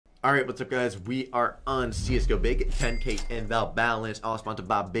Alright, what's up guys? We are on CSGO Big, 10k in the balance, all sponsored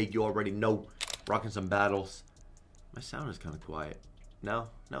by Big, you already know, rocking some battles. My sound is kind of quiet. No,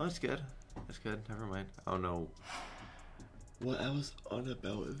 it's good. It's good, never mind. I don't know what I was on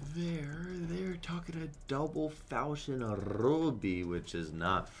about there. They're talking a double Falchion Ruby, which is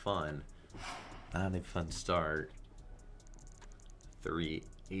not fun. Not a fun start.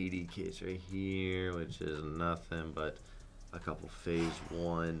 380 case right here, which is nothing but a couple phase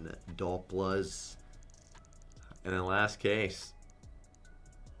 1 Dopplas. And then last case.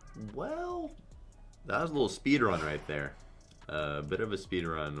 Well, that was a little speed run right there. A bit of a speed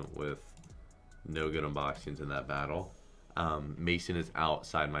run with no good unboxings in that battle. Mason is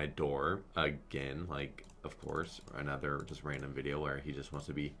outside my door again, like, of course, another just random video where he just wants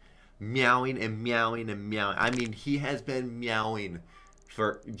to be meowing and meowing and meowing. I mean, he has been meowing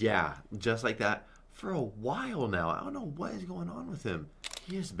for, yeah, just like that for a while now. I don't know what is going on with him.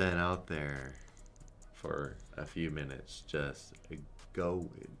 He has been out there for a few minutes just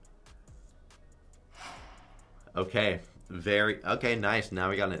going. Okay, okay, nice. Now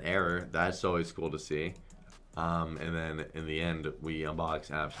we got an error. That's always cool to see. And then in the end, we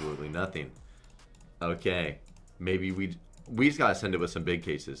unbox absolutely nothing. Okay, maybe we just gotta send it with some big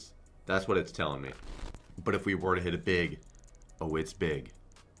cases. That's what it's telling me. But if we were to hit a big, oh, it's big.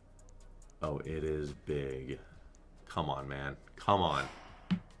 Oh, it is big. Come on, man. Come on.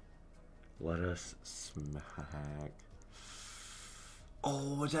 Let us smack.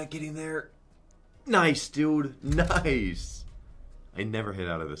 Oh, was that getting there? Nice, dude. Nice. I never hit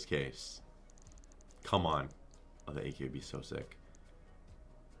out of this case. Come on. Oh, the AK would be so sick.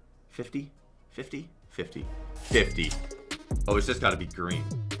 50? 50? 50. 50. Oh, it's just got to be green.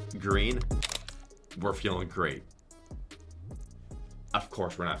 Green? We're feeling great. Of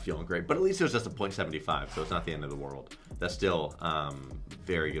course we're not feeling great, but at least it was just a .75, so it's not the end of the world. That's still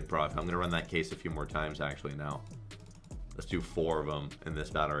very good profit. I'm going to run that case a few more times actually now. Let's do 4 of them in this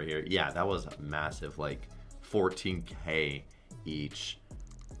battle right here. Yeah, that was massive, like 14k each.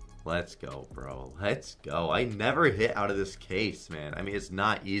 Let's go, bro. Let's go. I never hit out of this case, man. I mean, it's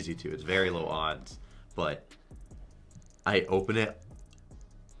not easy to. It's very low odds, but I open it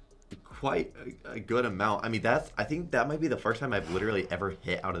quite a good amount. I mean, I think that might be the first time I've literally ever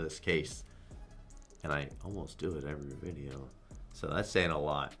hit out of this case. And I almost do it every video. So that's saying a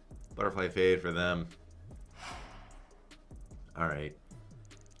lot. Butterfly fade for them. Alright.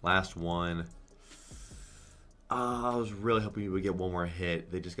 Last one. I was really hoping we would get one more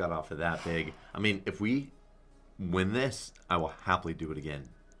hit. They just got off of that big. I mean, if we win this, I will happily do it again.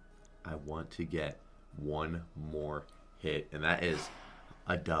 I want to get one more hit. And that is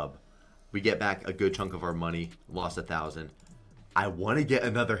a dub. We get back a good chunk of our money. Lost 1,000. I want to get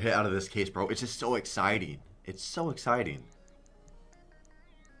another hit out of this case, bro. It's just so exciting. It's so exciting.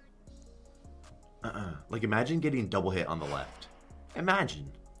 Like, imagine getting double hit on the left.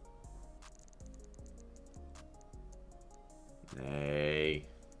 Imagine. Hey.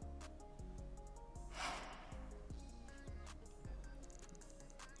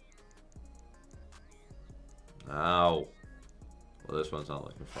 Ow. Well, this one's not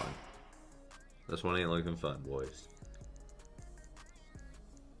looking fun. This one ain't looking fun, boys.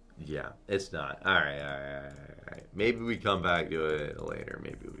 Yeah, it's not. Alright. Maybe we come back to it later.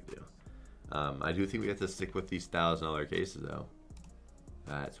 Maybe we do. I do think we have to stick with these $1,000 cases, though.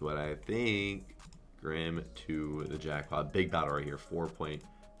 That's what I think. Grim to the jackpot. Big battle right here.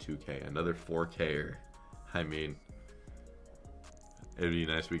 4.2k. Another 4k. I mean, it'd be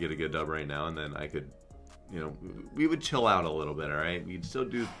nice if we get a good dub right now, and then I could, you know, we would chill out a little bit, alright? We'd still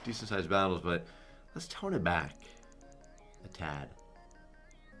do decent sized battles, but let's tone it back a tad.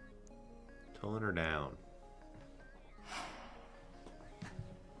 Tone her down.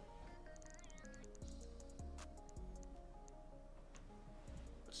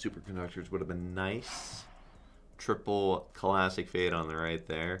 Superconductors would have been nice. Triple classic fade on the right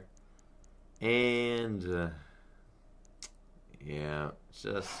there. And yeah,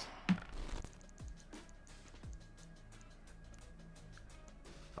 just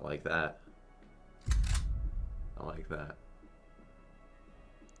I like that. I like that.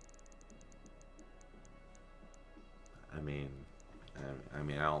 I mean,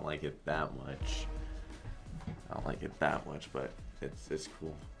 I don't like it that much. I don't like it that much, but it's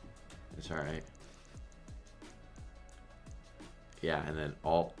cool. It's all right. Yeah, and then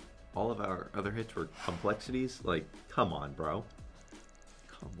all of our other hits were complexities. Like, come on, bro.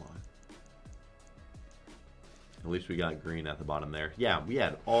 Come on. At least we got green at the bottom there. Yeah, we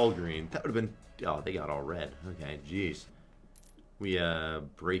had all green. That would have been... Oh, they got all red. Okay, jeez. We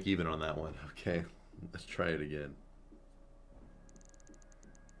break even on that one. Okay, let's try it again.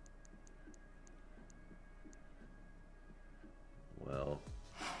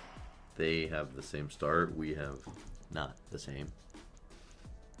 they have the same start. We have not the same.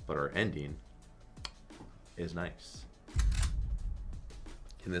 But our ending is nice.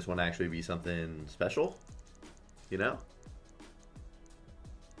 Can this one actually be something special? You know?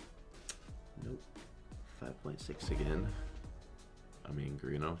 Nope. 5.6 again. I mean,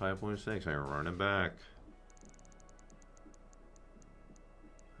 green on 5.6. I run it back.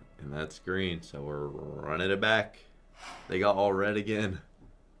 And that's green, so we're running it back. They got all red again.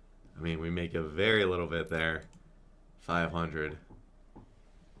 I mean, we make a very little bit there. 500.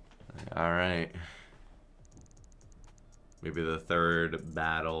 All right. Maybe the third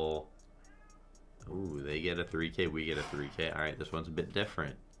battle. Ooh, they get a 3K, we get a 3K. All right, this one's a bit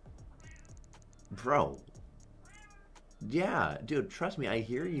different. Bro. Yeah, dude, trust me, I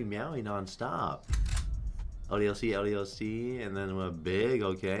hear you meowing nonstop. LDLC, LDLC, and then a big,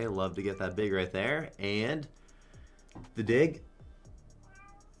 okay. Love to get that big right there. And the dig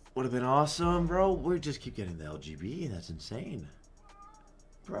would have been awesome, bro. We just keep getting the LGB. That's insane.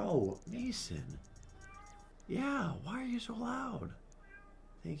 Bro, Mason. Yeah, why are you so loud?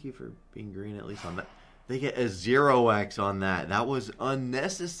 Thank you for being green at least on that. They get a 0x on that. That was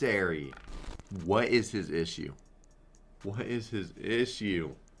unnecessary. What is his issue? What is his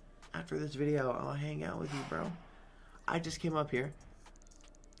issue? After this video, I'll hang out with you, bro. I just came up here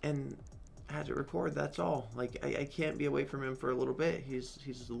and had to record, that's all. Like, I can't be away from him for a little bit. He's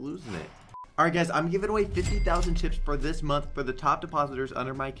losing it. Alright guys, I'm giving away 50,000 chips for this month for the top depositors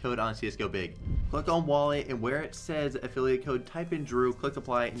under my code on CSGO Big. Click on wallet, and where it says affiliate code, type in Drew, click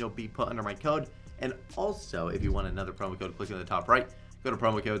apply, and you'll be put under my code. And also, if you want another promo code, click on the top right, go to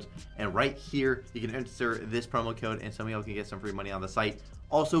promo codes, and right here, you can enter this promo code, and some of y'all can get some free money on the site.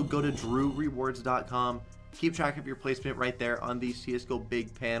 Also, go to drewrewards.com. Keep track of your placement right there on the CSGO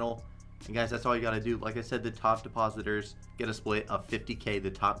Big panel. And guys, that's all you got to do. Like I said, the top depositors get a split of 50K. The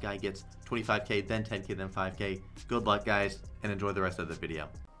top guy gets 25K, then 10K, then 5K. Good luck, guys, and enjoy the rest of the video.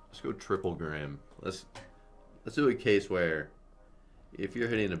 Let's go triple Grim. Let's do a case where if you're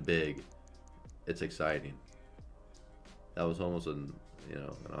hitting a big, it's exciting. That was almost an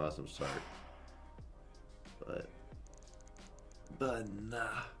awesome start. But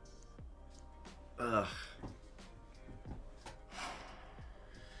nah. Ugh.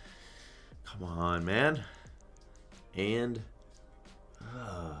 Come on, man. And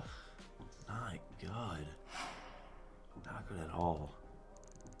not good. Not good at all.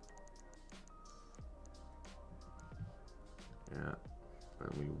 Yeah.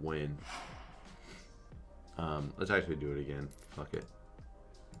 And we win. Let's actually do it again. Fuck it.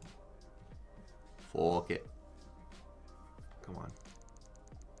 Fuck it. Come on.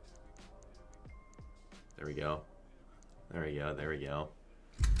 There we go. There we go. There we go.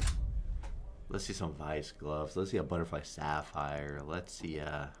 Let's see some Vice gloves. Let's see a butterfly sapphire. Let's see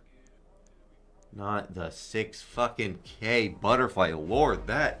not the 6 fucking K butterfly. Lord,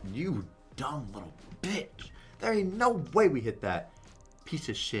 that you dumb little bitch. There ain't no way we hit that piece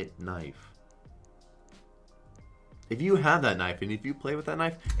of shit knife. If you have that knife and if you play with that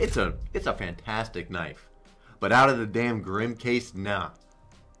knife, it's a fantastic knife. But out of the damn Grim case, nah.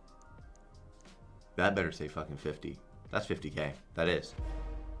 That better say fucking 50. That's 50K. That is.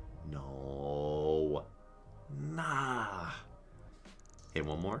 No. Nah. Hey,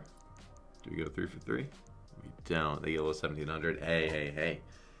 one more. Do we go 3 for 3? We don't. They get a little 1700. Hey, hey, hey.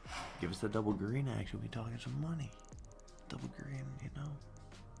 Give us the double green action. We talking some money. Double green, you know.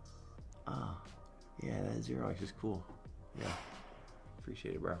 Yeah, that 0x is cool. Yeah.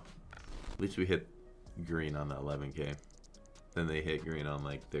 Appreciate it, bro. At least we hit green on the 11K. Then they hit green on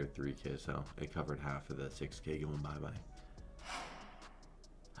like their 3K, so it covered half of the 6K going bye-bye.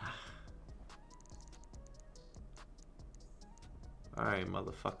 Alright,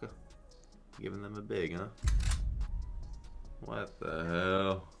 motherfucker. Giving them a big, huh? What the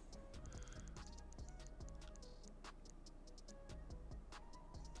hell?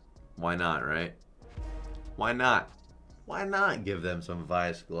 Why not, right? Why not? Why not give them some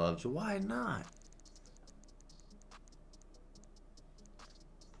Vice gloves? Why not?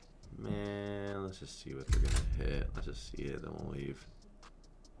 Man, let's just see what they're gonna hit. Let's just see it, then we'll leave.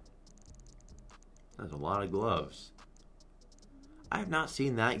 That's a lot of gloves. I have not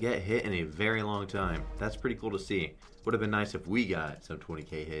seen that get hit in a very long time. That's pretty cool to see. Would have been nice if we got some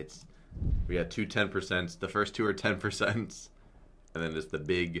 20K hits. We got 2 10%. The first 2 are 10%. And then just the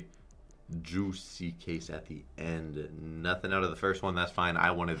big juicy case at the end. Nothing out of the first one, that's fine.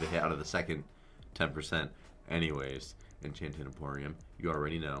 I wanted to hit out of the second 10%. Anyways, Enchanted Emporium, you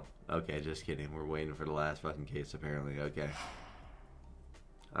already know. Okay, just kidding. We're waiting for the last fucking case apparently. Okay.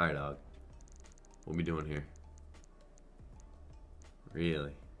 Alright, dog. What we doing here?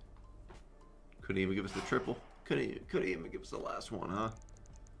 Really? Couldn't even give us the triple. Couldn't even give us the last one, huh?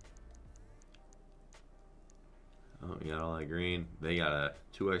 Oh, we got all that green. They got a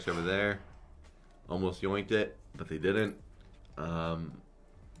 2x over there. Almost yoinked it, but they didn't.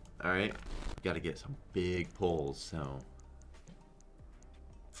 Alright. Got to get some big pulls, so.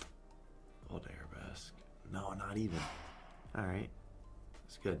 Gold arabesque. No, not even. Alright.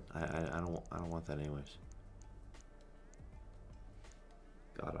 That's good. I don't want that anyways.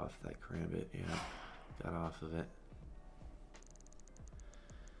 Got off that Karambit, yeah. Got off of it.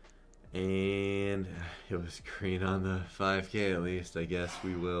 And it was green on the 5K at least. I guess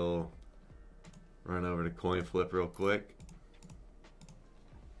we will run over to coin flip real quick.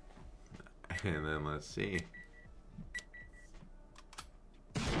 And then let's see.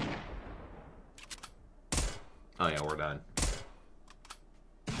 Oh yeah, we're done.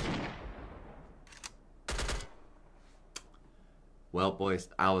 Well, boys,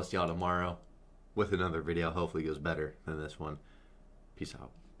 I'll see y'all tomorrow with another video. Hopefully it goes better than this one. Peace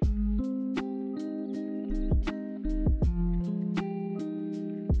out.